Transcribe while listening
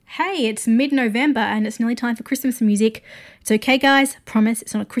Hey, it's mid-November and it's nearly time for Christmas music. It's okay, guys. Promise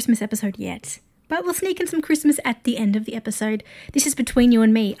it's not a Christmas episode yet. But we'll sneak in some Christmas at the end of the episode. This is between you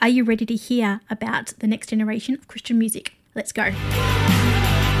and me. Are you ready to hear about the next generation of Christian music? Let's go.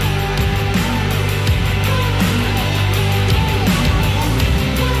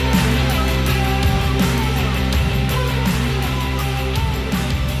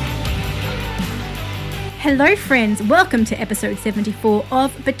 Hello friends, welcome to episode 74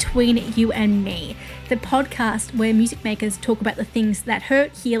 of Between You and Me, the podcast where music makers talk about the things that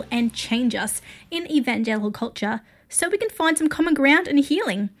hurt, heal and change us in evangelical culture so we can find some common ground and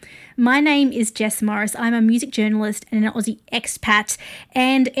healing. My name is Jess Morris. I'm a music journalist and an Aussie expat,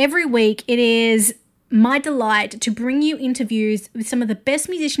 and every week it is my delight to bring you interviews with some of the best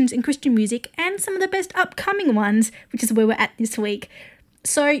musicians in Christian music and some of the best upcoming ones, which is where we're at this week.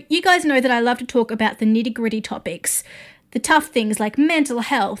 So you guys know that I love to talk about the nitty-gritty topics, the tough things like mental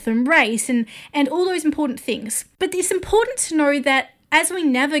health and race and all those important things. But it's important to know that as we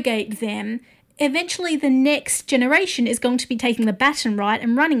navigate them, eventually the next generation is going to be taking the baton, right,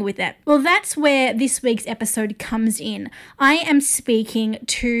 and running with it. Well, that's where this week's episode comes in. I am speaking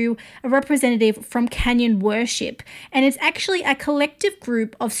to a representative from Canyon Worship, and it's actually a collective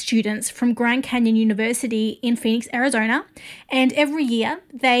group of students from Grand Canyon University in Phoenix, Arizona. And every year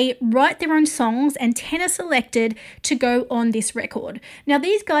they write their own songs and 10 are selected to go on this record. Now,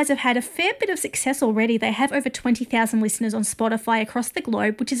 these guys have had a fair bit of success already. They have over 20,000 listeners on Spotify across the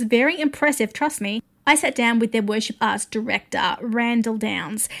globe, which is very impressive, trust me. I sat down with their worship arts director, Randall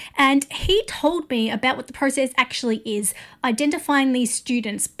Downs, and he told me about what the process actually is, identifying these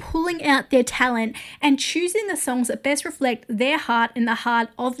students, pulling out their talent, and choosing the songs that best reflect their heart and the heart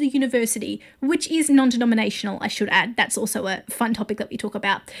of the university, which is non-denominational, I should add. That's also a fun topic that we talk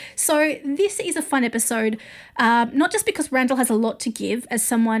about. So this is a fun episode, not just because Randall has a lot to give as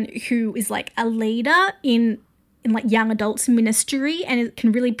someone who is like a leader in like young adults ministry and it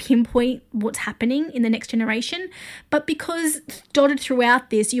can really pinpoint what's happening in the next generation, but because dotted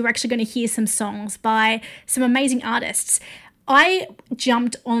throughout this, you're actually going to hear some songs by some amazing artists. I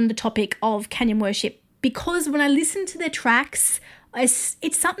jumped on the topic of Canyon Worship because when I listened to their tracks, it's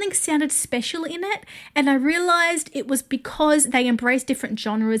something sounded special in it, and I realized it was because they embrace different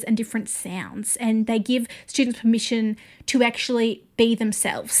genres and different sounds, and they give students permission to actually be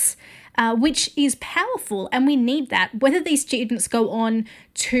themselves. Which is powerful, and we need that. Whether these students go on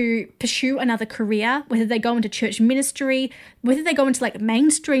to pursue another career, whether they go into church ministry, whether they go into like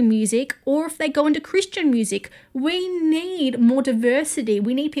mainstream music, or if they go into Christian music, we need more diversity.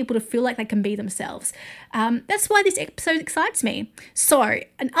 We need people to feel like they can be themselves. That's why this episode excites me. So,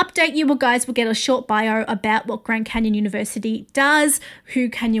 an update, you guys will get a short bio about what Grand Canyon University does, who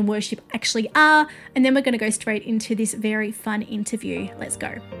Canyon Worship actually are, and then we're going to go straight into this very fun interview. Let's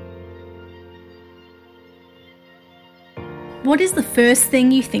go. What is the first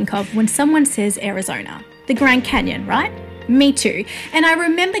thing you think of when someone says Arizona? The Grand Canyon, right? Me too. And I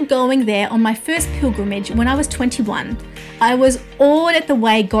remember going there on my first pilgrimage when I was 21. I was awed at the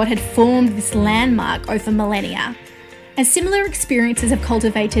way God had formed this landmark over millennia. And similar experiences have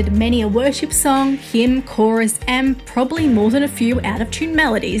cultivated many a worship song, hymn, chorus, and probably more than a few out-of-tune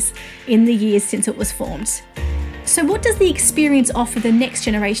melodies in the years since it was formed. So what does the experience offer the next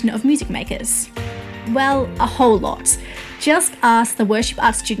generation of music makers? Well, a whole lot. Just ask the worship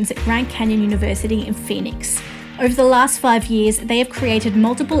arts students at Grand Canyon University in Phoenix. Over the last 5 years, they have created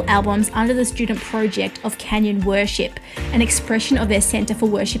multiple albums under the student project of Canyon Worship, an expression of their Center for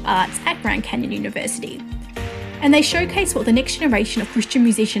Worship Arts at Grand Canyon University. And they showcase what the next generation of Christian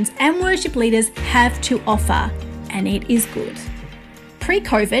musicians and worship leaders have to offer, and it is good.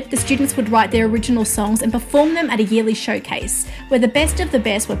 Pre-COVID, the students would write their original songs and perform them at a yearly showcase, where the best of the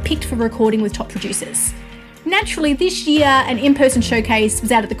best were picked for recording with top producers. Naturally, this year an in-person showcase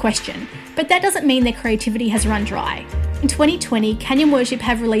was out of the question, but that doesn't mean their creativity has run dry. In 2020, Canyon Worship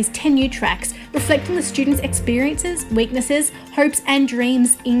have released 10 new tracks reflecting the students' experiences, weaknesses, hopes and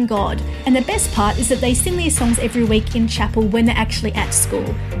dreams in God. And the best part is that they sing these songs every week in chapel when they're actually at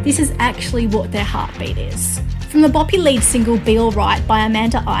school. This is actually what their heartbeat is. From the boppy lead single Be Alright by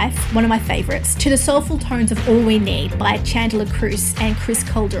Amanda Ife, one of my favourites, to the soulful tones of All We Need by Chandler Cruz and Chris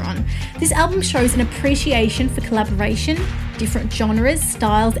Calderon, this album shows an appreciation for collaboration, different genres,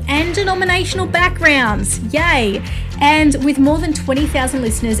 styles and denominational backgrounds. Yay! And with more than 20,000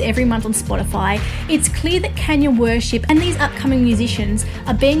 listeners every month on Spotify, it's clear that Canyon Worship and these upcoming musicians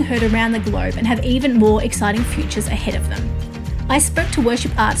are being heard around the globe and have even more exciting futures ahead of them. I spoke to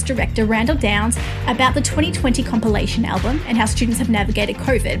Worship Arts Director Randall Downs about the 2020 compilation album and how students have navigated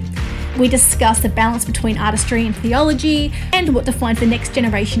COVID. We discuss the balance between artistry and theology and what defines the next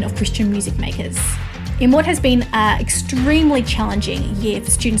generation of Christian music makers. In what has been an extremely challenging year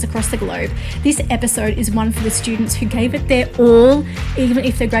for students across the globe, this episode is one for the students who gave it their all, even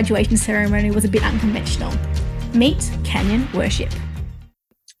if their graduation ceremony was a bit unconventional. Meet Canyon Worship.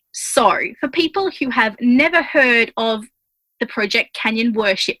 So, for people who have never heard of the project Canyon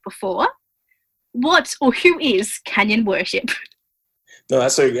Worship before, what or who is Canyon Worship? No,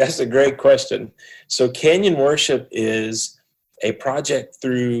 that's a great question. So Canyon Worship is a project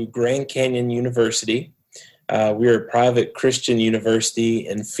through Grand Canyon University. We're a private Christian university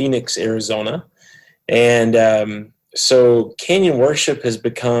in Phoenix, Arizona. And so Canyon Worship has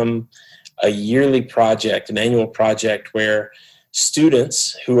become a yearly project, an annual project where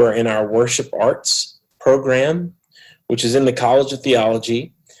students who are in our worship arts program, which is in the College of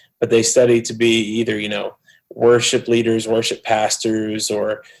Theology, but they study to be either, worship leaders, worship pastors,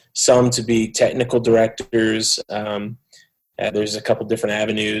 or some to be technical directors. There's a couple different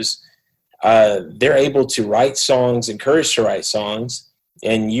avenues. They're able to write songs, encouraged to write songs,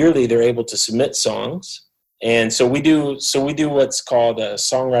 and yearly they're able to submit songs. And so we do what's called a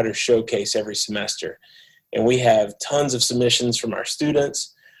songwriter showcase every semester. And we have tons of submissions from our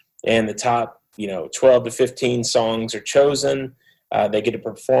students, and the top, 12 to 15 songs are chosen. They get to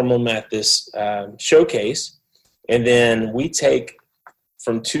perform them at this showcase. And then we take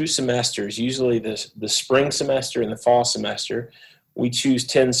from 2 semesters, usually the spring semester and the fall semester, we choose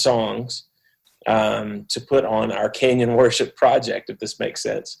 10 songs to put on our Canyon Worship project, if this makes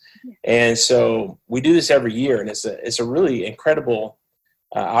sense. And so we do this every year, and it's a really incredible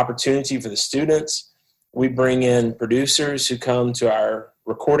opportunity for the students. We bring in producers who come to our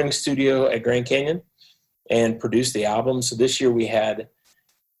recording studio at Grand Canyon and produce the album. So this year we had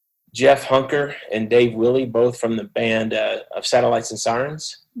Jeff Hunker and Dave Willey, both from the band of Satellites and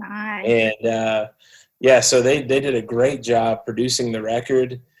Sirens. Nice. And so they did a great job producing the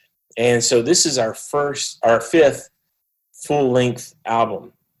record. And so this is our 5th full-length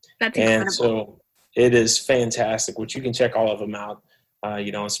album. That's incredible. And so it is fantastic, which you can check all of them out, on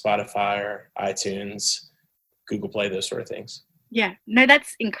Spotify or iTunes, Google Play, those sort of things. Yeah, no,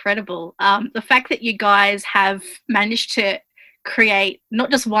 that's incredible. The fact that you guys have managed to create not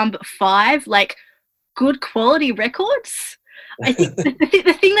just 1 but 5 good quality records. I think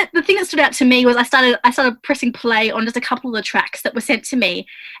the thing that stood out to me was I started pressing play on just a couple of the tracks that were sent to me,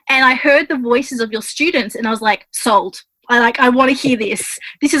 and I heard the voices of your students, and I was like, sold. I want to hear this.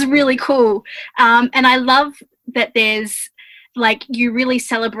 This is really cool. And I love that there's you really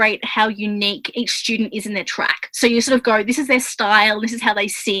celebrate how unique each student is in their track. So you sort of go, this is their style, this is how they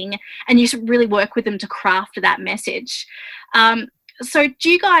sing, and you really work with them to craft that message. So do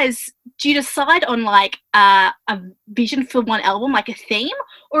you decide on a vision for one album, like a theme,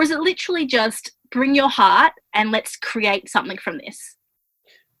 or is it literally just bring your heart and let's create something from this?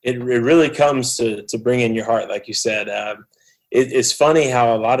 It really comes to bring in your heart, like you said. It's funny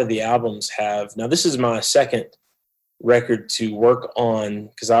how a lot of the albums have, now this is my 2nd record to work on,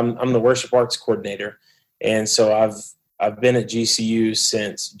 because I'm the worship arts coordinator, and so I've been at GCU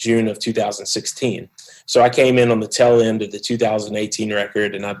since June of 2016. So I came in on the tail end of the 2018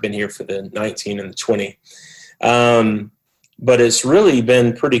 record, and I've been here for the 19 and the 20. But it's really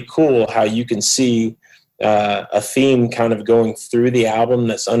been pretty cool how you can see a theme kind of going through the album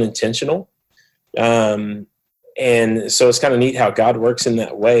that's unintentional. And so it's kind of neat how God works in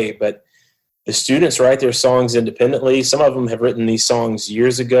that way. But the students write their songs independently. Some of them have written these songs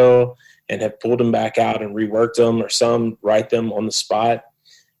years ago and have pulled them back out and reworked them, or some write them on the spot.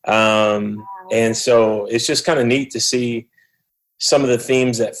 And so it's just kind of neat to see some of the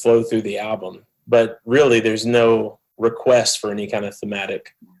themes that flow through the album. But really, there's no request for any kind of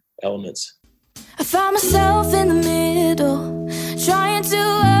thematic elements. I found myself in the middle, trying to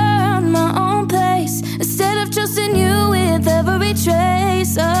earn my own place, instead of trusting you with every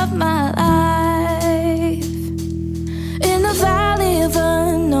trace of my life. In the valley of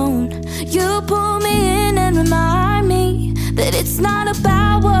unknown, you pull me in and remind me that it's not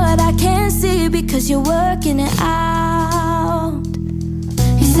about what I can see, because you're working it out.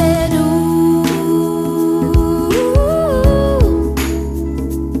 He said, ooh,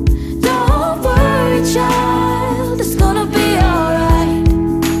 don't worry, child, it's gonna be alright.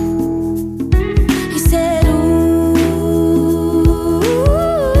 He said, ooh,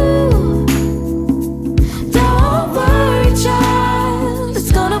 don't worry, child,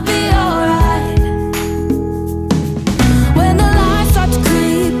 it's gonna be alright. When the lights start to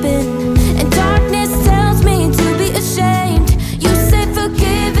creep in and darkness tells me to be ashamed, you say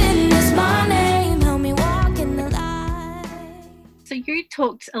forgiven is my name.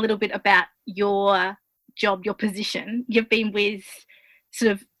 talked a little bit about your job, your position. You've been with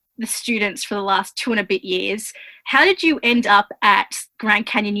sort of the students for the last 2 and a bit years. How did you end up at Grand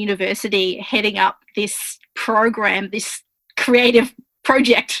Canyon University heading up this program, this creative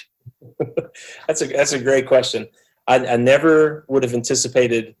project? That's a great question. I never would have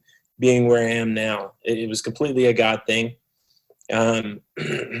anticipated being where I am now. It was completely a God thing. I'm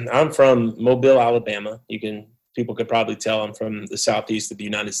from Mobile, Alabama. People could probably tell I'm from the southeast of the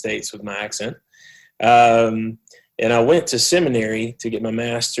United States with my accent. And I went to seminary to get my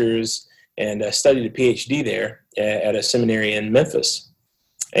master's and studied a PhD there at a seminary in Memphis.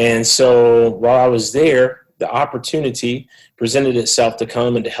 And so while I was there, the opportunity presented itself to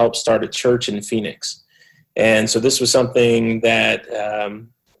come and to help start a church in Phoenix. And so this was something that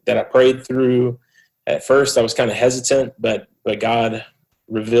I prayed through. At first, I was kind of hesitant, but God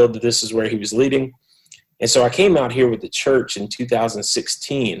revealed that this is where he was leading. And so I came out here with the church in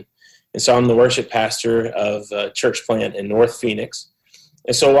 2016. And so I'm the worship pastor of a church plant in North Phoenix.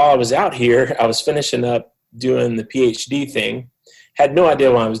 And so while I was out here, I was finishing up doing the PhD thing. Had no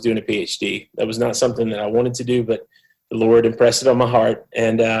idea why I was doing a PhD. That was not something that I wanted to do, but the Lord impressed it on my heart.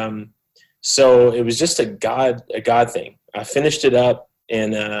 And so it was just a God thing. I finished it up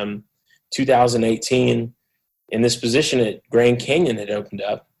in 2018, and this position at Grand Canyon had opened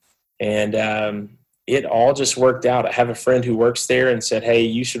up. And it all just worked out. I have a friend who works there and said, hey,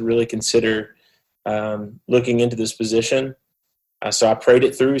 you should really consider looking into this position. So I prayed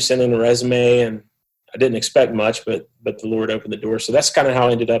it through, sent in a resume, and I didn't expect much, but the Lord opened the door. So that's kind of how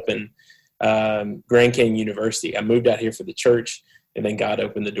I ended up in Grand Canyon University. I moved out here for the church, and then God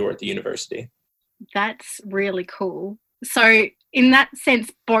opened the door at the university. That's really cool. So in that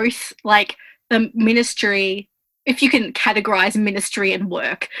sense, both like the ministry, if you can categorize ministry and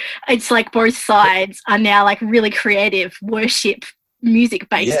work, it's like both sides are now like really creative, worship,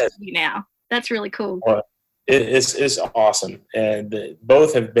 music-based for you now. That's really cool. Well, it's awesome. And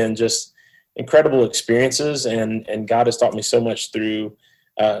both have been just incredible experiences, and God has taught me so much through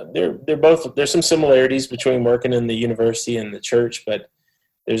there's some similarities between working in the university and the church, but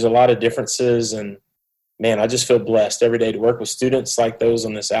there's a lot of differences. And man, I just feel blessed every day to work with students like those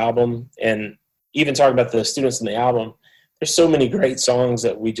on this album. And even talking about the students in the album, there's so many great songs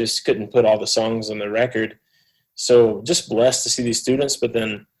that we just couldn't put all the songs on the record. So just blessed to see these students, but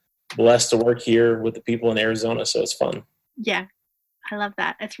then blessed to work here with the people in Arizona. So it's fun. Yeah, I love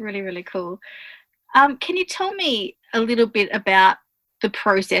that. It's really, really cool. Can you tell me a little bit about the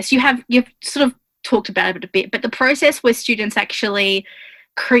process? You've sort of talked about it a bit, but the process where students actually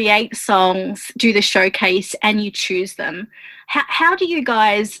create songs, do the showcase, and you choose them. How do you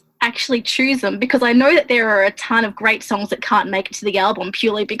guys actually choose them? Because I know that there are a ton of great songs that can't make it to the album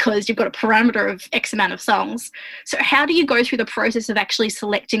purely because you've got a parameter of X amount of songs. So how do you go through the process of actually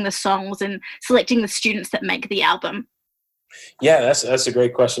selecting the songs and selecting the students that make the album? Yeah, that's a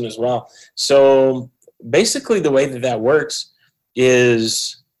great question as well. So basically the way that works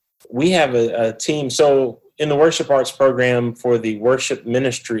is we have a team. So in the worship arts program for the worship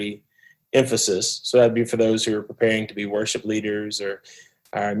ministry emphasis, so that'd be for those who are preparing to be worship leaders or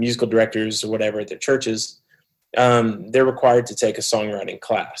musical directors or whatever at their churches, they're required to take a songwriting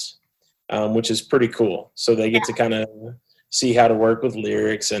class, which is pretty cool. So they get to kind of see how to work with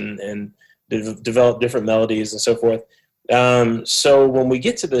lyrics and develop different melodies and so forth. So when we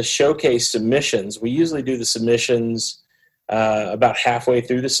get to the showcase submissions, we usually do the submissions about halfway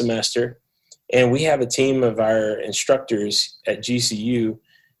through the semester. And we have a team of our instructors at GCU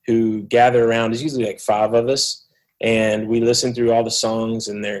who gather around. It's usually like 5 of us. And we listen through all the songs,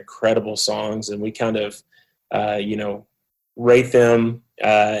 and they're incredible songs. And we kind of, rate them.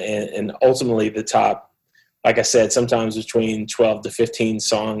 And ultimately the top, like I said, sometimes between 12 to 15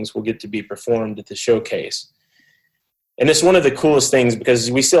 songs will get to be performed at the showcase. And it's one of the coolest things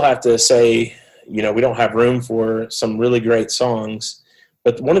because we still have to say, we don't have room for some really great songs.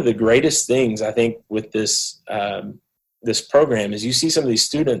 But one of the greatest things I think with this program is you see some of these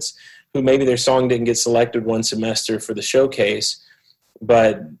students who maybe their song didn't get selected one semester for the showcase,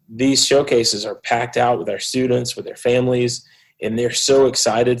 but these showcases are packed out with our students, with their families, and they're so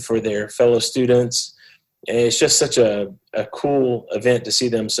excited for their fellow students. And it's just such a cool event to see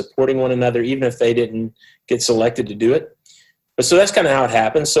them supporting one another, even if they didn't get selected to do it. But so that's kind of how it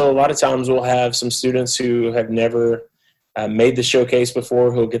happens. So a lot of times we'll have some students who have never made the showcase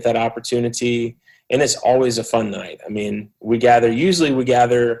before who'll get that opportunity. And it's always a fun night. I mean, we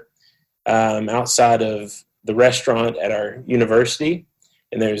gather outside of the restaurant at our university,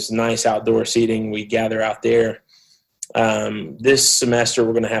 and there's nice outdoor seating. We gather out there. This semester,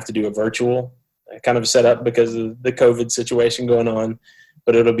 we're going to have to do a virtual kind of setup because of the COVID situation going on.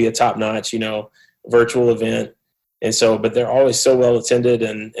 but it'll be a top-notch, virtual event. And so, but they're always so well attended,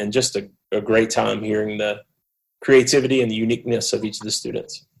 and just a great time hearing the creativity and the uniqueness of each of the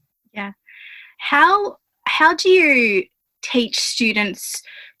students. Yeah. How do you teach students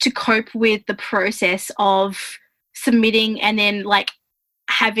to cope with the process of submitting and then like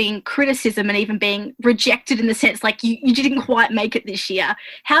having criticism and even being rejected in the sense like you didn't quite make it this year?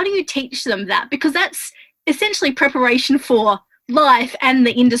 How do you teach them that? Because that's essentially preparation for life and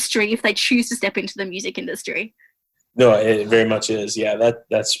the industry if they choose to step into the music industry. No, it very much is. Yeah,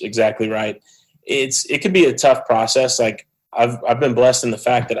 that's exactly right. It can be a tough process. Like I've been blessed in the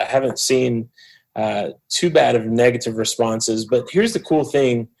fact that I haven't seen too bad of negative responses. But here's the cool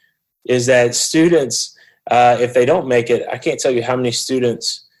thing is that students, if they don't make it, I can't tell you how many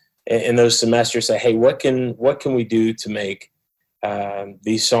students in those semesters say, hey, what can we do to make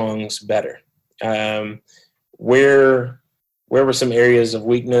these songs better? Where were some areas of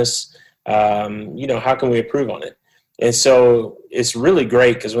weakness? How can we improve on it? And so it's really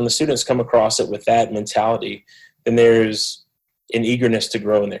great because when the students come across it with that mentality, then there's an eagerness to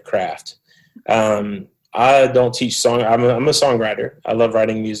grow in their craft. I don't teach song. I'm a songwriter. I love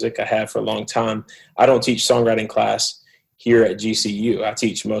writing music. I have for a long time. I don't teach songwriting class here at GCU. I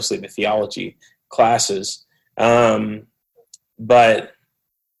teach mostly the theology classes. But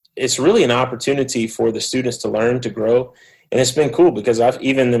it's really an opportunity for the students to learn, to grow. And it's been cool because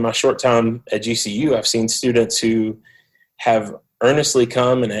even in my short time at GCU, I've seen students who have earnestly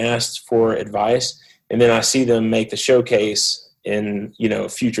come and asked for advice. And then I see them make the showcase in,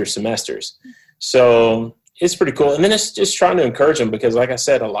 future semesters. So it's pretty cool. And then it's just trying to encourage them because, like I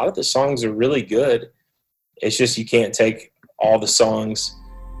said, a lot of the songs are really good. It's just you can't take all the songs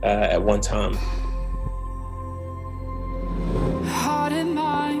at one time. Heart and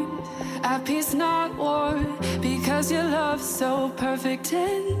mind, at peace, not war, because your love's so perfect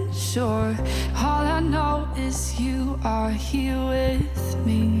and sure. All I know is you are here with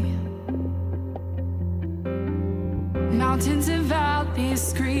me. Mountains and valleys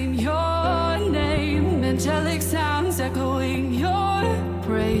scream your name. Angelic sounds echoing your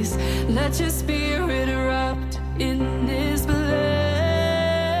praise. Let your spirit erupt in this place.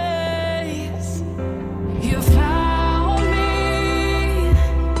 You found me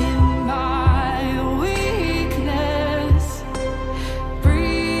in my weakness,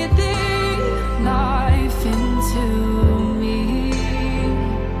 breathing life into me.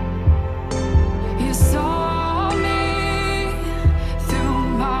 You saw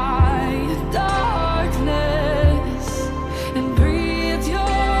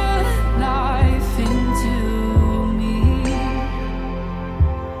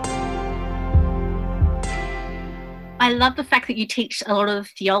I love the fact that you teach a lot of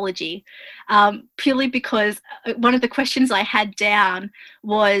theology, purely because one of the questions I had down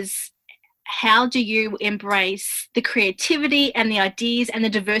was, how do you embrace the creativity and the ideas and the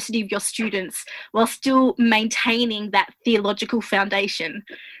diversity of your students while still maintaining that theological foundation?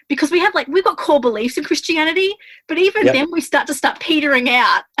 Because we've got core beliefs in Christianity, but even then we start petering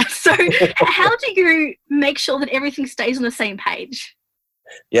out. So how do you make sure that everything stays on the same page?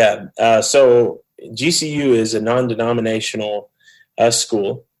 Yeah. So GCU is a non-denominational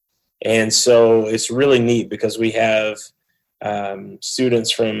school. And so it's really neat because we have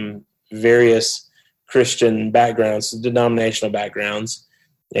students from various Christian backgrounds, denominational backgrounds.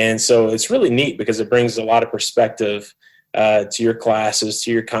 And so it's really neat because it brings a lot of perspective to your classes,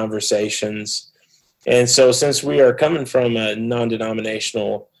 to your conversations. And so since we are coming from a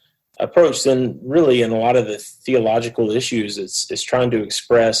non-denominational approach, then really in a lot of the theological issues, it's trying to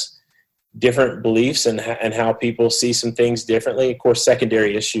express different beliefs and how people see some things differently. Of course,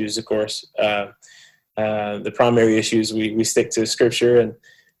 secondary issues, the primary issues, we stick to Scripture,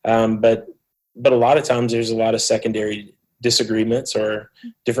 but a lot of times there's a lot of secondary disagreements or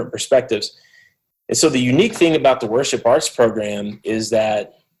different perspectives. And so the unique thing about the worship arts program is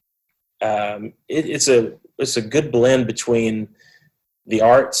that it's a good blend between the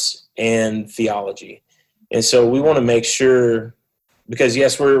arts and theology. And so we want to make sure, because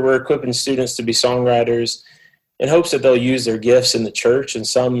yes, we're equipping students to be songwriters in hopes that they'll use their gifts in the church, and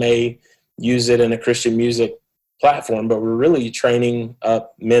some may use it in a Christian music platform, but we're really training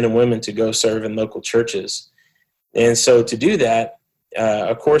up men and women to go serve in local churches. And so to do that,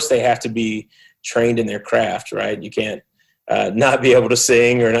 of course, they have to be trained in their craft, right? You can't not be able to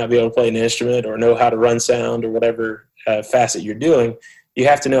sing or not be able to play an instrument or know how to run sound or whatever facet you're doing. You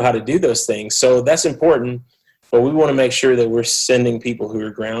have to know how to do those things. So that's important. But we want to make sure that we're sending people who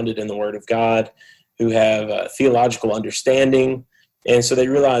are grounded in the Word of God, who have theological understanding. And so they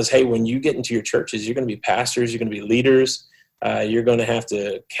realize, hey, when you get into your churches, you're going to be pastors, you're going to be leaders. You're going to have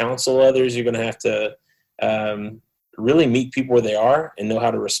to counsel others. You're going to have to really meet people where they are and know how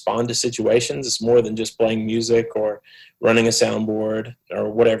to respond to situations. It's more than just playing music or running a soundboard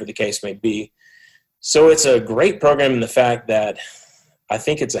or whatever the case may be. So it's a great program in the fact that I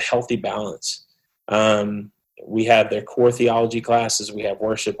think it's a healthy balance. We have their core theology classes. We have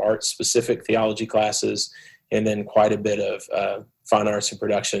worship arts specific theology classes, and then quite a bit of fine arts and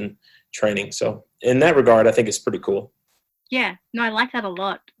production training. So in that regard, I think it's pretty cool. Yeah, no, I like that a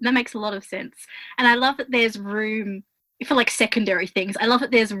lot. That makes a lot of sense. And I love that there's room for like secondary things. I love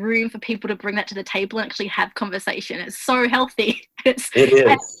that there's room for people to bring that to the table and actually have conversation. It's so healthy. It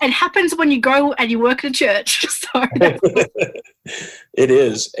is. It happens when you go and you work at a church. So it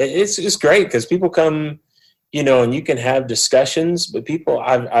is. It's great because people come, and you can have discussions, but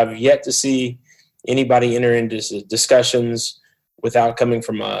I've yet to see anybody enter into discussions without coming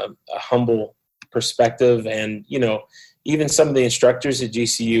from a humble perspective. And, even some of the instructors at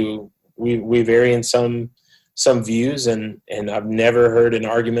GCU, we vary in some views, and I've never heard an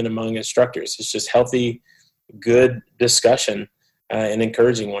argument among instructors. It's just healthy, good discussion and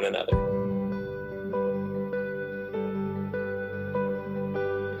encouraging one another.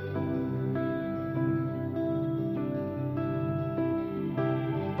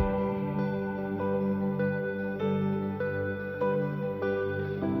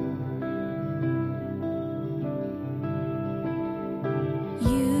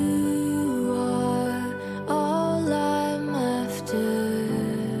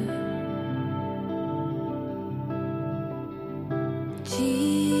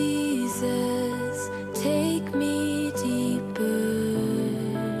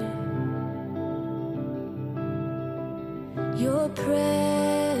 Your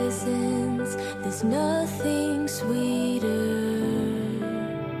presence, there's nothing sweeter.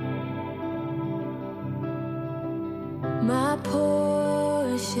 My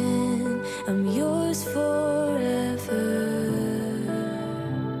portion, I'm yours forever.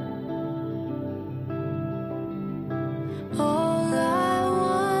 All I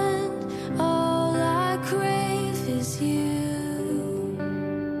want, all I crave is you.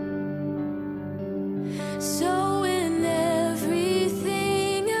 So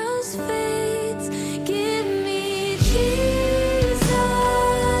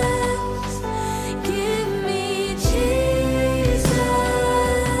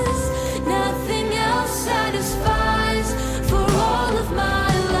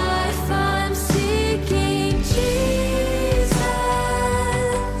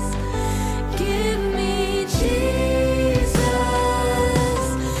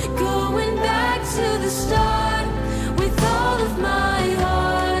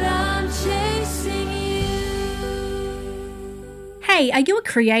hey, are you a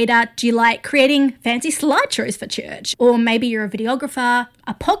creator? Do you like creating fancy slideshows for church? Or maybe you're a videographer,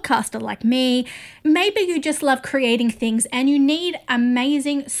 a podcaster like me. Maybe you just love creating things and you need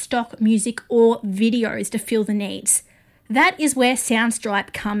amazing stock music or videos to fill the needs. That is where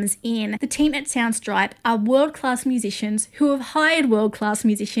Soundstripe comes in. The team at Soundstripe are world-class musicians who have hired world-class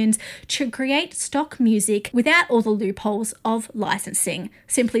musicians to create stock music without all the loopholes of licensing.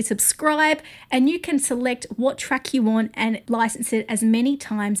 Simply subscribe and you can select what track you want and license it as many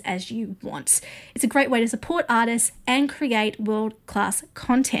times as you want. It's a great way to support artists and create world-class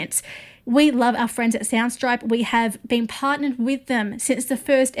content. We love our friends at Soundstripe. We have been partnered with them since the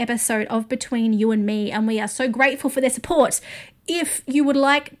first episode of Between You and Me, and we are so grateful for their support. If you would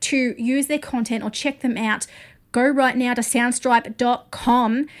like to use their content or check them out, go right now to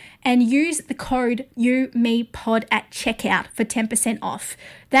soundstripe.com and use the code YouMePod at checkout for 10% off.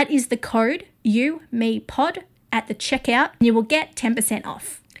 That is the code YouMePod at the checkout, and you will get 10%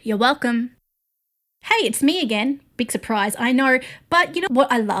 off. You're welcome. Hey, it's me again. Big surprise, I know. But you know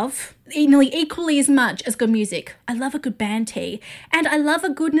what I love? Nearly equally as much as good music. I love a good band tee. And I love a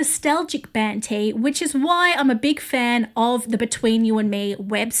good nostalgic band tee, which is why I'm a big fan of the Between You and Me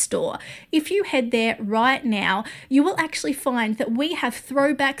web store. If you head there right now, you will actually find that we have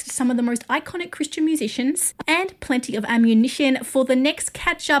throwbacks to some of the most iconic Christian musicians and plenty of ammunition for the next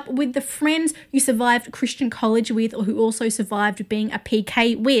catch up with the friends you survived Christian college with or who also survived being a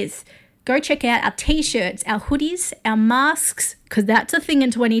PK with. Go check out our t-shirts, our hoodies, our masks, because that's a thing in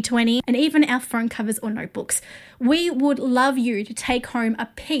 2020, and even our phone covers or notebooks. We would love you to take home a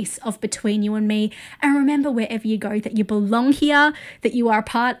piece of Between You and Me, and remember wherever you go that you belong here, that you are a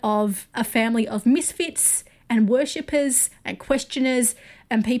part of a family of misfits and worshippers and questioners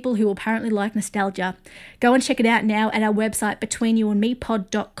and people who apparently like nostalgia. Go and check it out now at our website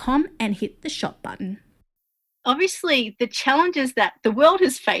betweenyouandmepod.com and hit the shop button. Obviously, the challenges that the world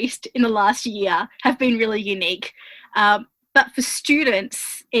has faced in the last year have been really unique. But for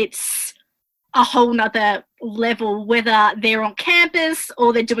students, it's a whole nother level, whether they're on campus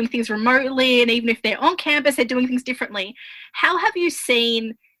or they're doing things remotely. And even if they're on campus, they're doing things differently. How have you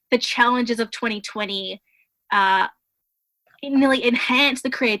seen the challenges of 2020 really enhance the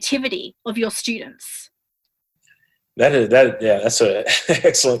creativity of your students? That's an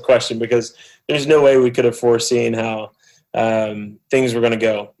excellent question, because there's no way we could have foreseen how things were going to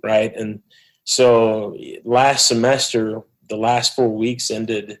go, right? And so last semester, the last 4 weeks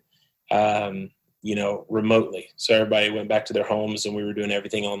ended remotely. So everybody went back to their homes and we were doing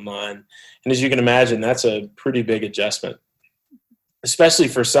everything online. And as you can imagine, that's a pretty big adjustment, especially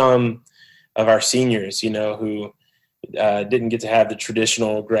for some of our seniors, who didn't get to have the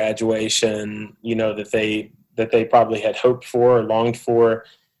traditional graduation, that they probably had hoped for or longed for.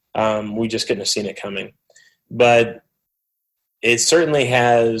 We just couldn't have seen it coming. But it certainly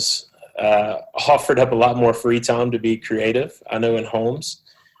has offered up a lot more free time to be creative. I know in homes,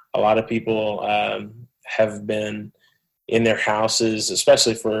 a lot of people have been in their houses,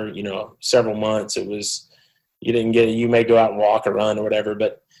 especially for, several months. It was, you may go out and walk or run or whatever,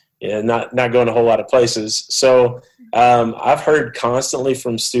 but not going a whole lot of places. So I've heard constantly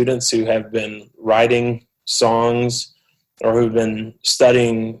from students who have been writing songs or who've been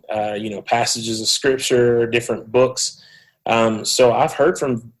studying, passages of scripture or different books. So I've heard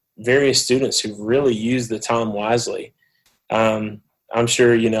from various students who've really used the time wisely. I'm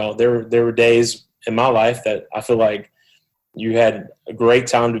sure, there were days in my life that I feel like you had a great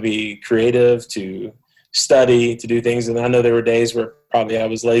time to be creative, to study, to do things. And I know there were days where probably I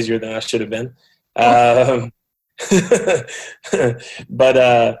was lazier than I should have been. But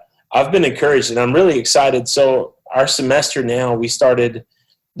I've been encouraged and I'm really excited. So our semester now, we started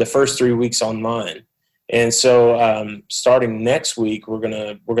the first 3 weeks online. And so starting next week, we're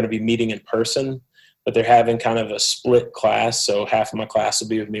gonna be meeting in person, but they're having kind of a split class. So half of my class will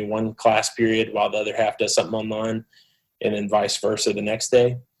be with me one class period while the other half does something online, and then vice versa the next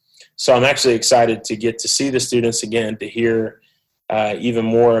day. So I'm actually excited to get to see the students again, to hear even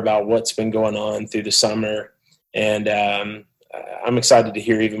more about what's been going on through the summer. And I'm excited to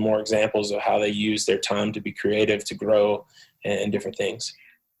hear even more examples of how they use their time to be creative, to grow, and different things.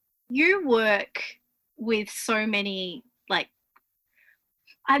 You work with so many,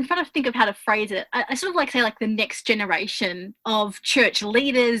 I'm trying to think of how to phrase it. I sort of say the next generation of church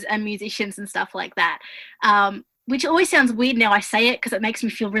leaders and musicians and stuff like that, which always sounds weird now I say it because it makes me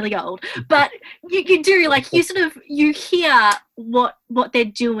feel really old. But you do, you hear what they're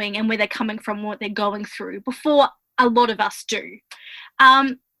doing and where they're coming from, what they're going through before a lot of us do.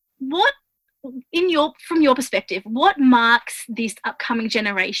 What, from your perspective, what marks this upcoming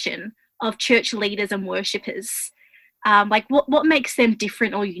generation of church leaders and worshippers? What makes them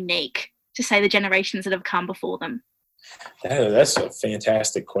different or unique to, say, the generations that have come before them? That's a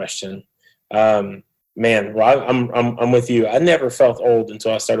fantastic question. Man, well, I'm with you. I never felt old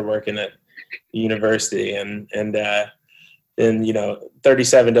until I started working at university, and then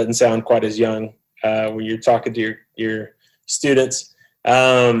 37 doesn't sound quite as young when you're talking to your students.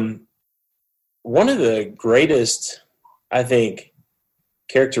 One of the greatest, I think,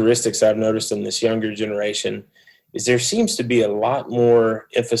 characteristics I've noticed in this younger generation is there seems to be a lot more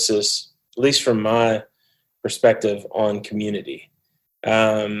emphasis, at least from my perspective, on community.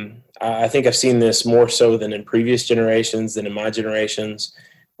 I think I've seen this more so than in previous generations, than in my generations,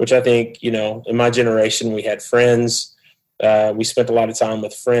 which I think, in my generation, we had friends. We spent a lot of time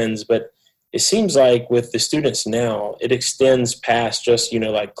with friends, but it seems like with the students now, it extends past just,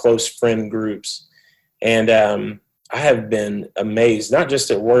 close friend groups. And I have been amazed, not just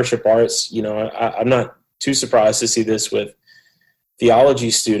at worship arts. I'm not too surprised to see this with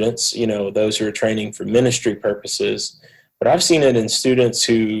theology students, those who are training for ministry purposes. But I've seen it in students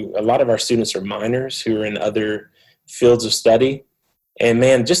a lot of our students are minors who are in other fields of study. And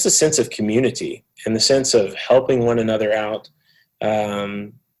man, just a sense of community and the sense of helping one another out,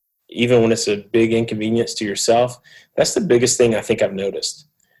 even when it's a big inconvenience to yourself. That's the biggest thing I think I've noticed.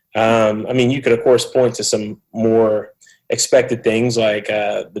 You could, of course, point to some more expected things like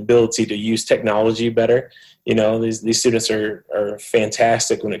the ability to use technology better. These students are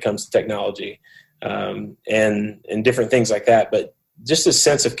fantastic when it comes to technology and different things like that. But just a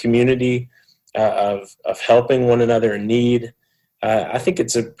sense of community, of helping one another in need, I think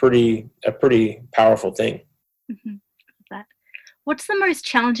it's a pretty powerful thing. Mm-hmm. That. What's the most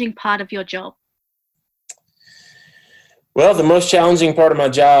challenging part of your job? Well, the most challenging part of my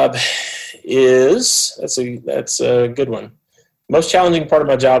job is, that's a good one. Most challenging part of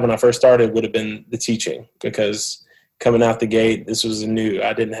my job when I first started would have been the teaching, because coming out the gate. This was I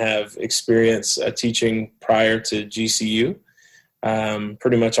didn't have experience teaching prior to GCU.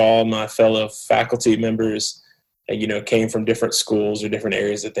 Pretty much all my fellow faculty members, came from different schools or different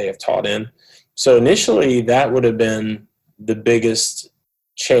areas that they have taught in. So initially that would have been the biggest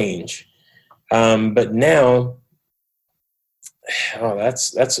change. But now,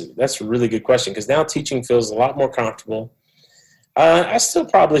 that's a really good question, because now teaching feels a lot more comfortable. I still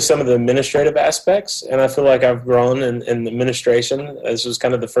probably some of the administrative aspects, and I feel like I've grown in administration. This was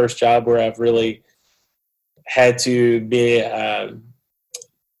kind of the first job where I've really had to be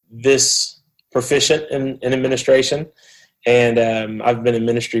this proficient in administration. And I've been in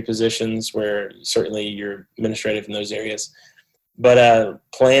ministry positions where certainly you're administrative in those areas. But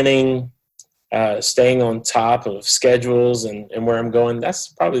planning, staying on top of schedules and where I'm going, that's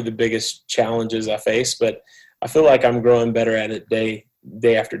probably the biggest challenges I face. But I feel like I'm growing better at it day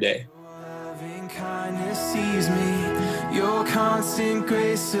after day. Loving kindness sees me, your constant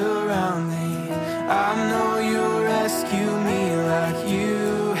grace surround me. I know you'll rescue me like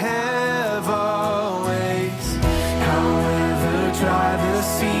you have always. However dry the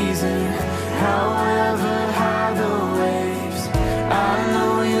season, however high the waves, I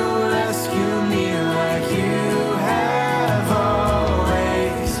know you'll rescue me like you have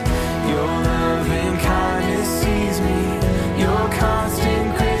always. Your loving kindness sees me, your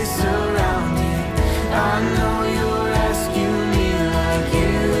constant grace surround me. I know you'll rescue me like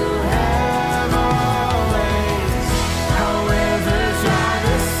you have always. However dry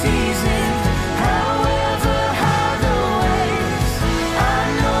the season, however high the waves, I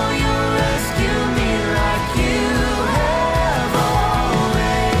know you'll rescue me like you have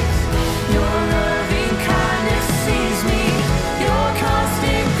always. Your loving kindness sees me, your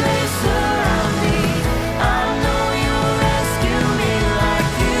constant grace surround me. I know you'll rescue me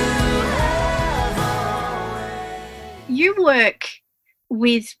like you have always. You work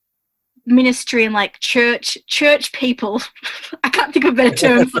with ministry and like church people. I can't think of a better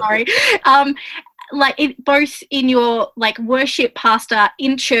term, sorry. Both in your like worship pastor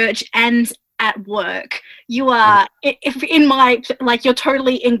in church and at work, you are you're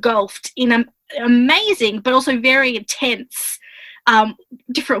totally engulfed in an amazing but also very intense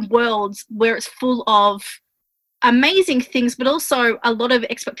different worlds where it's full of amazing things, but also a lot of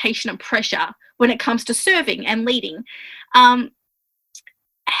expectation and pressure when it comes to serving and leading.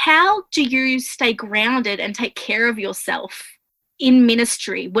 How do you stay grounded and take care of yourself in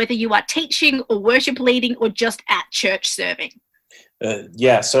ministry, whether you are teaching or worship leading or just at church serving?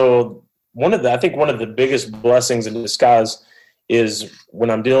 So I think one of the biggest blessings in disguise is when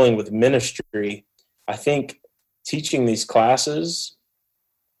I'm dealing with ministry, I think teaching these classes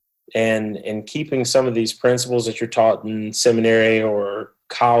and keeping some of these principles that you're taught in seminary or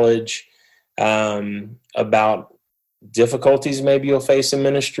college about difficulties maybe you'll face in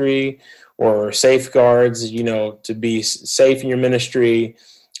ministry, or safeguards, to be safe in your ministry,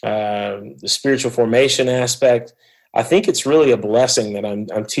 the spiritual formation aspect. I think it's really a blessing that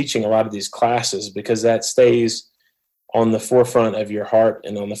I'm teaching a lot of these classes, because that stays on the forefront of your heart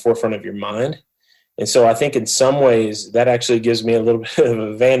and on the forefront of your mind. And so I think in some ways that actually gives me a little bit of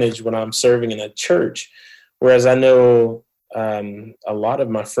advantage when I'm serving in a church, whereas I know a lot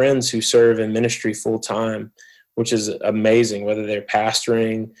of my friends who serve in ministry full time, which is amazing, whether they're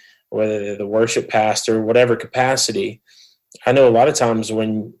pastoring, whether they're the worship pastor, whatever capacity. I know a lot of times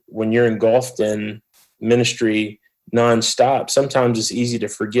when you're engulfed in ministry nonstop, sometimes it's easy to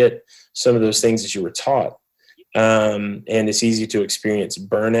forget some of those things that you were taught. And it's easy to experience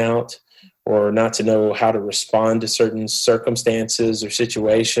burnout or not to know how to respond to certain circumstances or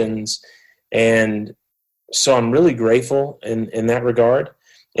situations. And so I'm really grateful in that regard.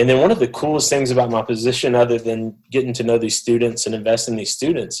 And then one of the coolest things about my position, other than getting to know these students and invest in these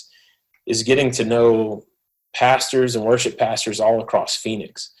students, is getting to know pastors and worship pastors all across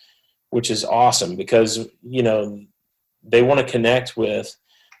Phoenix, which is awesome because, they want to connect with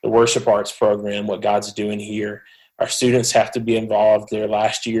the worship arts program, what God's doing here. Our students have to be involved their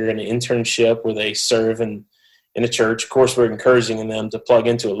last year in an internship where they serve in a church. Of course, we're encouraging them to plug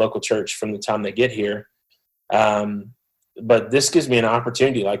into a local church from the time they get here. But this gives me an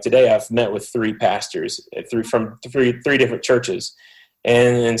opportunity. Like today, I've met with 3 pastors from three different churches.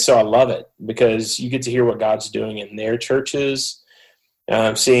 And so I love it because you get to hear what God's doing in their churches,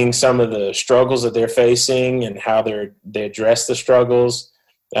 seeing some of the struggles that they're facing and how they address the struggles.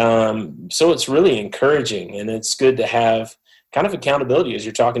 So it's really encouraging, and it's good to have kind of accountability as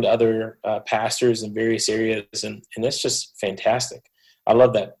you're talking to other pastors in various areas. And it's just fantastic. I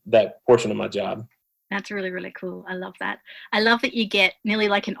love that portion of my job. That's really, really cool. I love that. I love that you get nearly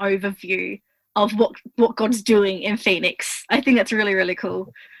like an overview of what God's doing in Phoenix. I think that's really, really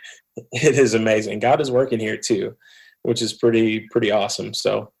cool. It is amazing. God is working here too, which is pretty awesome.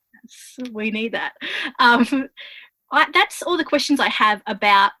 So we need that. That's all the questions I have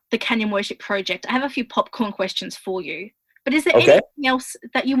about the Canyon Worship Project. I have a few popcorn questions for you. But is there anything else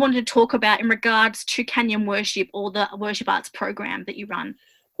that you wanted to talk about in regards to Canyon Worship or the Worship Arts program that you run?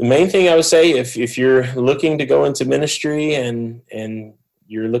 The main thing I would say, if you're looking to go into ministry and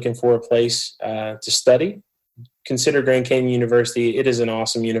you're looking for a place to study, consider Grand Canyon University. It is an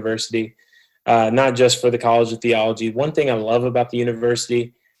awesome university, not just for the College of Theology. One thing I love about the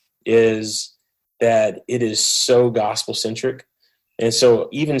university is that it is so gospel-centric. And so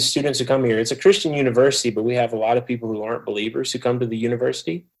even students who come here, it's a Christian university, but we have a lot of people who aren't believers who come to the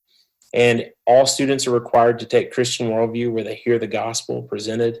university. And all students are required to take Christian worldview where they hear the gospel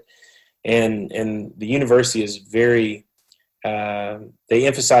presented. And the university is very, they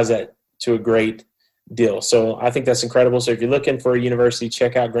emphasize that to a great deal. So I think that's incredible. So if you're looking for a university,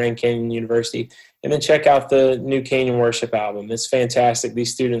 check out Grand Canyon University, and then check out the new Canyon Worship album. It's fantastic.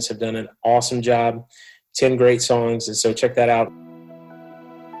 These students have done an awesome job, 10 great songs. And so check that out.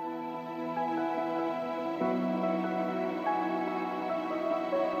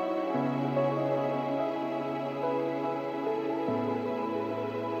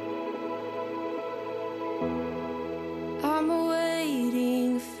 I'm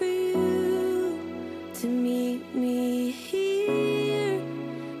waiting for you to meet me here,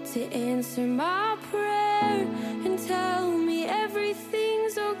 to answer my prayer and tell me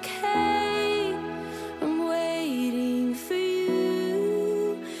everything's okay. I'm waiting for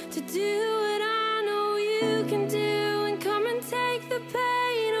you to do what I know you can do and come and take the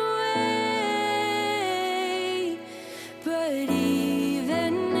pain away. But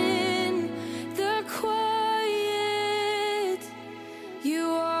even in the quiet,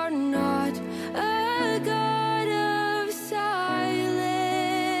 you are not a God of silence.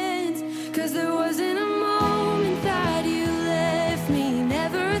 'Cause there wasn't a moment that you left me,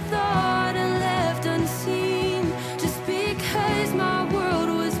 never thought I left unseen. Just because my world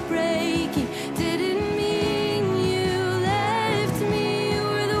was breaking didn't mean you left me. You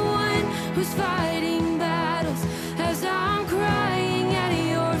were the one who's fighting battles as I'm crying at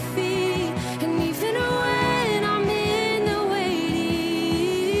your feet. And even when I'm in the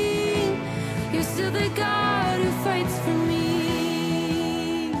waiting, you're still the God who fights for me.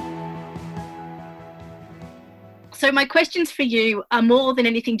 So my questions for you are more than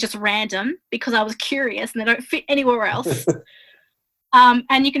anything just random because I was curious and they don't fit anywhere else.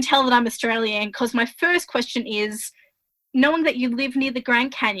 And you can tell that I'm Australian because my first question is, knowing that you live near the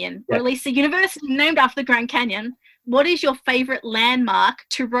Grand Canyon, or at least a university named after the Grand Canyon, what is your favorite landmark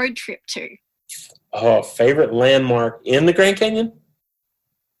to road trip to? Oh, favorite landmark in the Grand Canyon?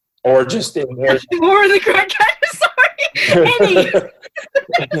 Or just in Arizona? Or the Grand Canyon, sorry. Any.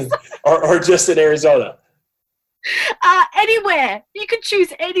 or just in Arizona? Anywhere. You could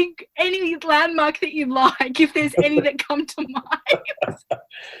choose any landmark that you like if there's any that come to mind.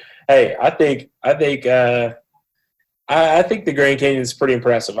 Hey, I think the Grand Canyon is pretty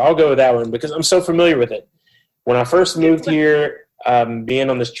impressive. I'll go with that one because I'm so familiar with it. When I first moved here,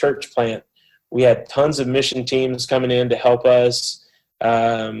 being on this church plant, we had tons of mission teams coming in to help us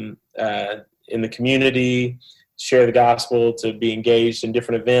in the community, share the gospel, to be engaged in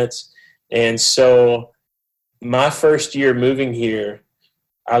different events. And so my first year moving here,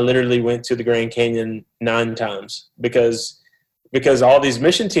 I literally went to the Grand Canyon 9 times because all these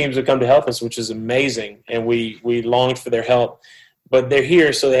mission teams would come to help us, which is amazing, and we longed for their help. But they're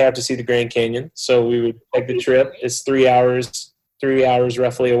here, so they have to see the Grand Canyon. So we would take the trip. It's 3 hours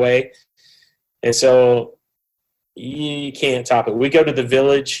roughly away, and so you can't top it. We go to the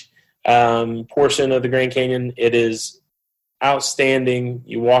village portion of the Grand Canyon. It is outstanding.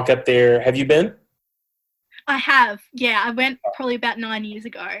 You walk up there. Have you been? I have. Yeah, I went probably about 9 years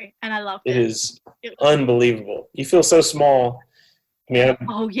ago, and I loved it. It is unbelievable. You feel so small. I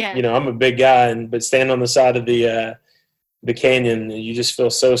mean, I'm a big guy, but standing on the side of the canyon, you just feel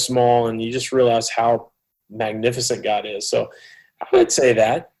so small, and you just realize how magnificent God is. So I would say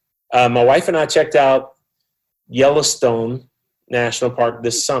that. My wife and I checked out Yellowstone National Park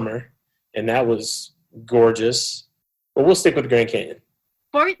this summer, and that was gorgeous. But we'll stick with the Grand Canyon.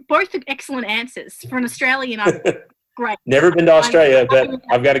 Both are excellent answers. For an Australian, I'm great. Never been to Australia, but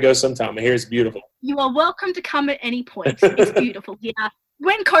I've got to go sometime. I hear it's beautiful. You are welcome to come at any point. It's beautiful. Yeah.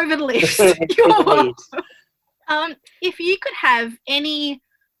 When COVID lifts, you're welcome. If you could have any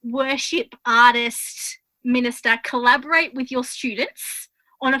worship artist, minister collaborate with your students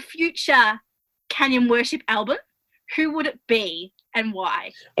on a future Canyon Worship album, who would it be and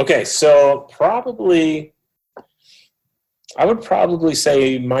why? Okay, so I would probably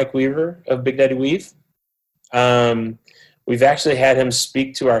say Mike Weaver of Big Daddy Weave. We've actually had him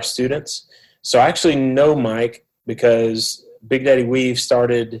speak to our students. So I actually know Mike because Big Daddy Weave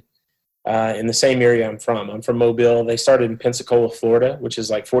started in the same area I'm from. I'm from Mobile. They started in Pensacola, Florida, which is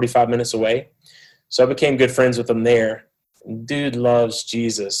like 45 minutes away. So I became good friends with him there. Dude loves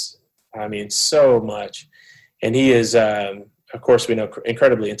Jesus. I mean, so much. And he is, of course, we know,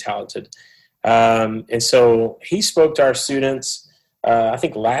 incredibly talented. And so he spoke to our students, I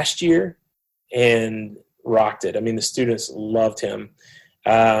think last year, and rocked it. I mean, the students loved him.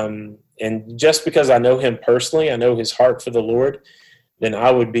 And just because I know him personally, I know his heart for the Lord, then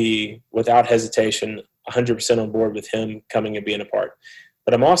I would be, without hesitation, 100% on board with him coming and being a part.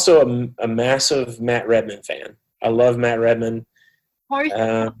 But I'm also a massive Matt Redman fan. I love Matt Redman.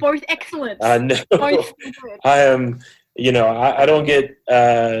 Both excellent. I know. Both I am, I don't get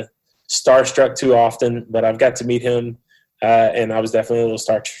starstruck too often, but I've got to meet him, and I was definitely a little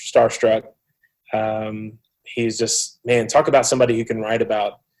starstruck. He's just, man, talk about somebody who can write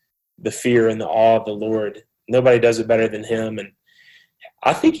about the fear and the awe of the Lord. Nobody does it better than him. And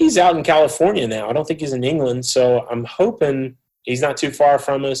I think he's out in California now. I don't think he's in England. So I'm hoping he's not too far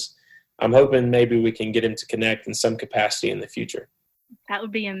from us. I'm hoping maybe we can get him to connect in some capacity in the future. That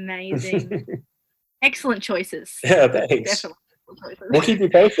would be amazing. Excellent choices. Yeah, thanks. Definitely. We'll keep you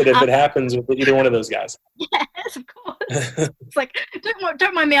posted if it happens with either one of those guys. Yes, of course. It's like,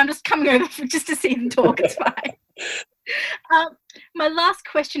 don't mind me. I'm just coming over just to see them talk. It's fine. My last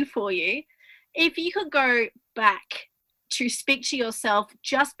question for you: if you could go back to speak to yourself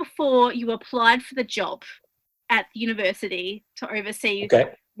just before you applied for the job at the university to oversee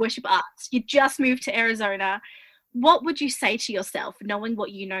worship arts, you just moved to Arizona, what would you say to yourself, knowing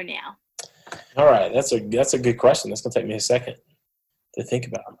what you know now? All right, that's a good question. That's gonna take me a second to think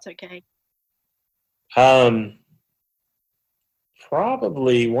about. It's okay.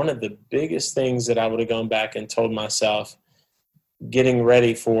 Probably one of the biggest things that I would have gone back and told myself getting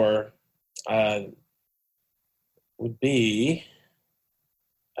ready for would be,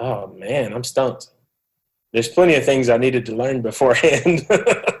 oh man, I'm stumped. There's plenty of things I needed to learn beforehand.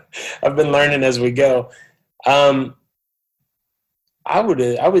 I've been learning as we go. I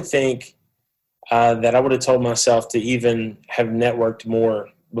would think that I would have told myself to even have networked more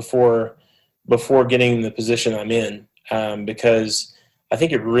before getting in the position I'm in, because I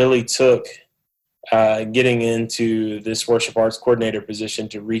think it really took getting into this worship arts coordinator position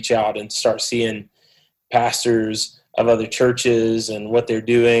to reach out and start seeing pastors of other churches and what they're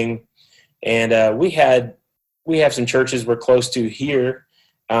doing. And we have some churches we're close to here.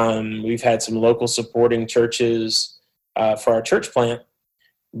 We've had some local supporting churches for our church plant,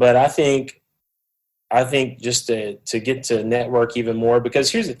 but I think just to get to network even more, because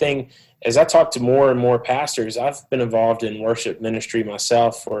here's the thing, as I talk to more and more pastors, I've been involved in worship ministry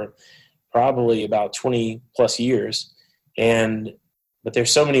myself for probably about 20 plus years. But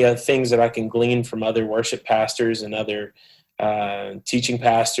there's so many other things that I can glean from other worship pastors and other teaching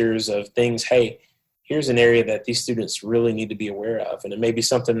pastors of things. Hey, here's an area that these students really need to be aware of. And it may be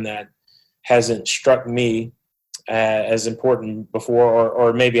something that hasn't struck me as important before,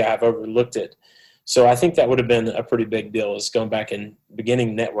 or maybe I've overlooked it. So I think that would have been a pretty big deal, is going back and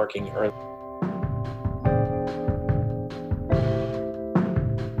beginning networking early.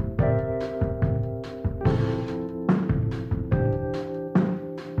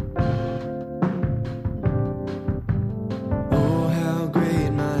 Oh, how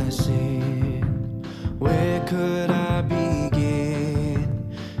great my sin. Where could I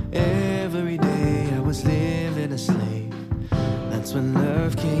begin? Every day I was living a slave. That's when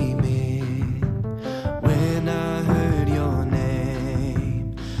love came in. When I heard your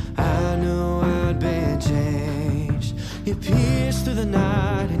name, I knew I'd been changed. You pierced through the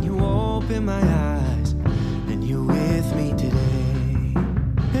night and you opened my eyes, and you're with me today.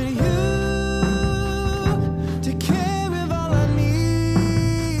 And you take care of all our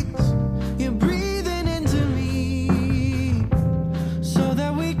needs. You're breathing into me so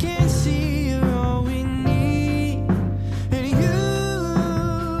that we can see you're all we need. And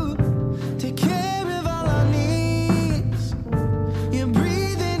you take care of all our needs. You're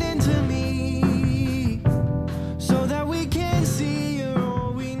breathing into me so that we can see you're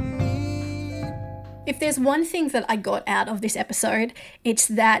all we need. If there's one thing that I got out of this episode, it's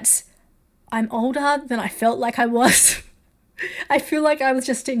that I'm older than I felt like I was. I feel like I was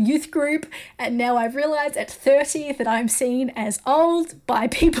just in youth group, and now I realise at 30 that I'm seen as old by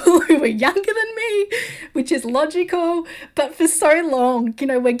people who are younger than me, which is logical. But for so long, you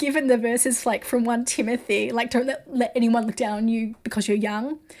know, we're given the verses like from 1 Timothy, like don't let anyone look down on you because you're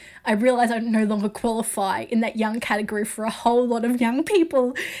young. I realise I no longer qualify in that young category for a whole lot of young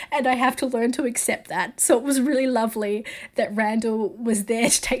people, and I have to learn to accept that. So it was really lovely that Randall was there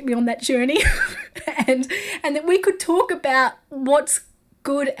to take me on that journey and that we could talk about what's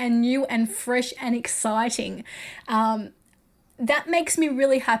good and new and fresh and exciting. That makes me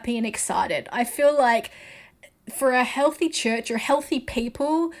really happy and excited. I feel like for a healthy church or healthy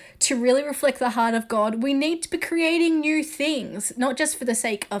people to really reflect the heart of God, we need to be creating new things, not just for the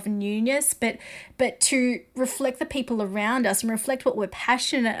sake of newness, but to reflect the people around us and reflect what we're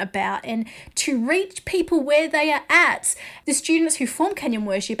passionate about and to reach people where they are at. The students who form Canyon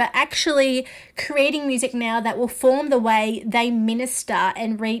Worship are actually creating music now that will form the way they minister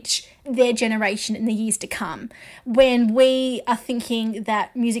and reach their generation in the years to come. When we are thinking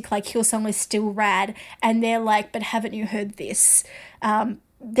that music like Hillsong is still rad and they're like, but haven't you heard this?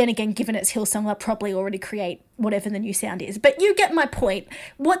 Then again, given it's Hillsong, they'll probably already create whatever the new sound is. But you get my point.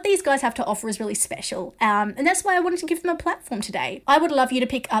 What these guys have to offer is really special. And that's why I wanted to give them a platform today. I would love you to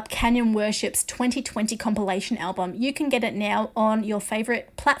pick up Canyon Worship's 2020 compilation album. You can get it now on your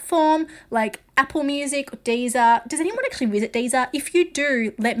favorite platform like Apple Music or Deezer. Does anyone actually visit Deezer? If you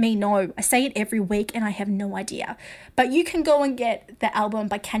do, let me know. I say it every week and I have no idea. But you can go and get the album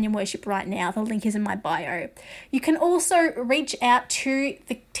by Canyon Worship right now. The link is in my bio. You can also reach out to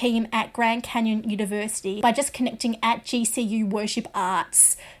the team at Grand Canyon University by just connecting at GCU Worship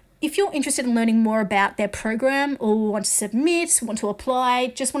Arts. If you're interested in learning more about their program or want to submit, want to apply,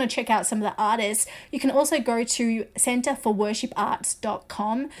 just want to check out some of the artists, you can also go to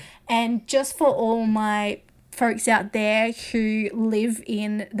centerforworshiparts.com. And just for all my folks out there who live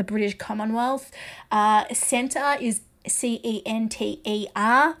in the British Commonwealth, Centre is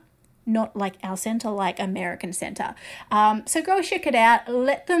CENTER, not like our centre, like American Centre. So go check it out.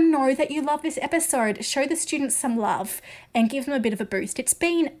 Let them know that you love this episode. Show the students some love and give them a bit of a boost. It's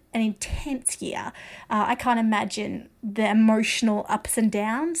been an intense year. I can't imagine the emotional ups and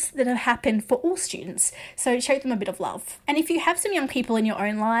downs that have happened for all students. So show them a bit of love. And if you have some young people in your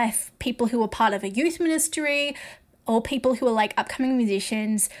own life, people who are part of a youth ministry or people who are like upcoming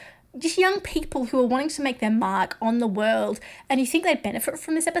musicians, just young people who are wanting to make their mark on the world and you think they'd benefit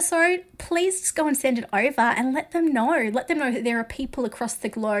from this episode, please just go and send it over and let them know. Let them know that there are people across the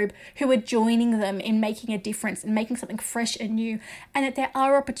globe who are joining them in making a difference and making something fresh and new, and that there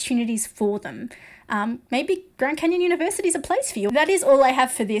are opportunities for them. Maybe Grand Canyon University is a place for you. That is all I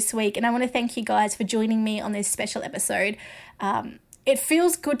have for this week, and I want to thank you guys for joining me on this special episode. It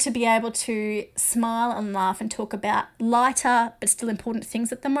feels good to be able to smile and laugh and talk about lighter but still important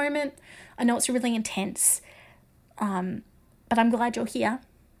things at the moment. I know it's really intense, but I'm glad you're here,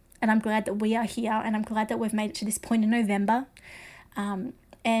 and I'm glad that we are here, and I'm glad that we've made it to this point in November.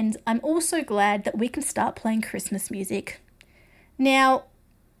 And I'm also glad that we can start playing Christmas music. Now,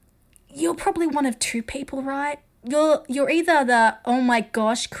 you're probably one of two people, right? You're either the, oh my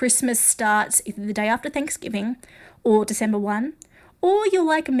gosh, Christmas starts either the day after Thanksgiving or December 1, or you're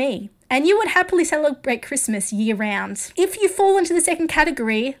like me, and you would happily celebrate Christmas year-round. If you fall into the second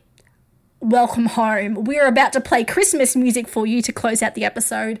category, welcome home. We're about to play Christmas music for you to close out the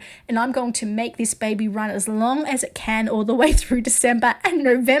episode, and I'm going to make this baby run as long as it can all the way through December and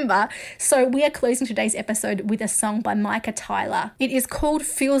November. So we are closing today's episode with a song by Micah Tyler. It is called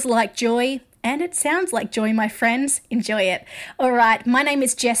Feels Like Joy, and it sounds like joy, my friends. Enjoy it. All right, my name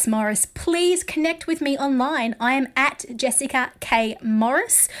is Jess Morris. Please connect with me online. I am at Jessica K.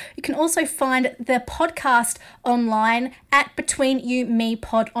 Morris. You can also find the podcast online at Between You Me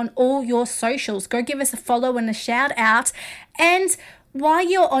Pod on all your socials. Go give us a follow and a shout out. And while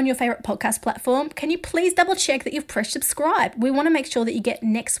you're on your favorite podcast platform, can you please double check that you've pressed subscribe? We want to make sure that you get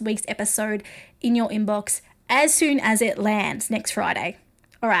next week's episode in your inbox as soon as it lands next Friday.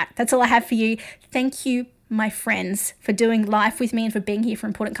 All right, that's all I have for you. Thank you, my friends, for doing life with me and for being here for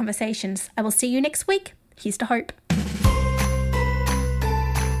important conversations. I will see you next week. Here's to hope.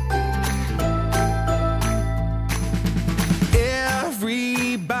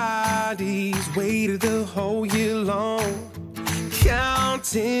 Everybody's waited the whole year long,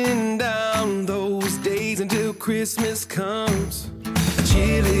 counting down those days until Christmas comes. A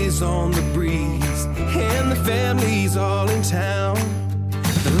chill is on the breeze and the family's all in town.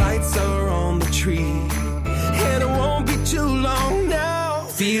 The lights are on the tree, and it won't be too long now.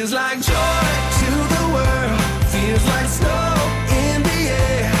 Feels like joy to the world, feels like snow in the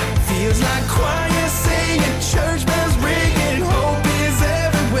air, feels like choir singing, church bells ringing.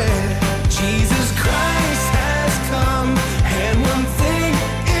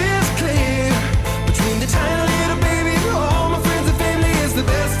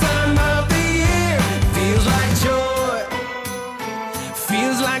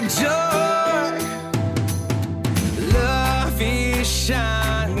 like joy. Love is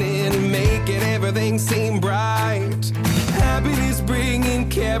shining, making everything seem bright. Happiness bringing,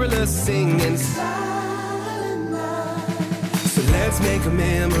 carolers singing. So let's make a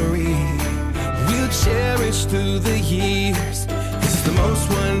memory we'll cherish through the years. It's the most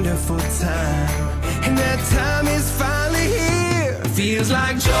wonderful time, and that time is finally here. Feels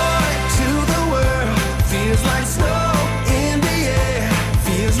like joy to the world, feels like snow in the air,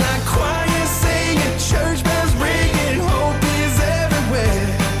 feels like choir singing, church bells ringing, hope is everywhere.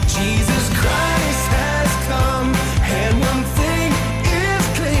 Jesus Christ has come, and one thing is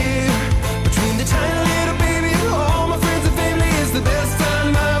clear. Between the tiny little baby and all my friends and family, is the best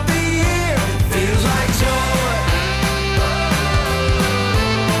time of the year. Feels like joy.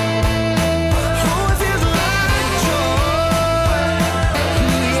 Oh, it feels like joy.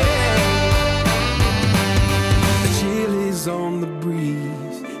 Yeah. The chill is on the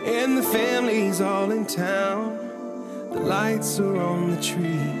breeze, and the family's all in town. The lights are on the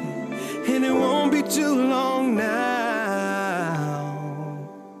tree, and it won't be too long now.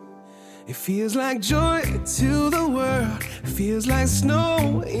 It feels like joy to the world, it feels like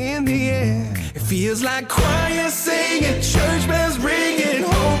snow in the air, it feels like choir singing, church bells ringing.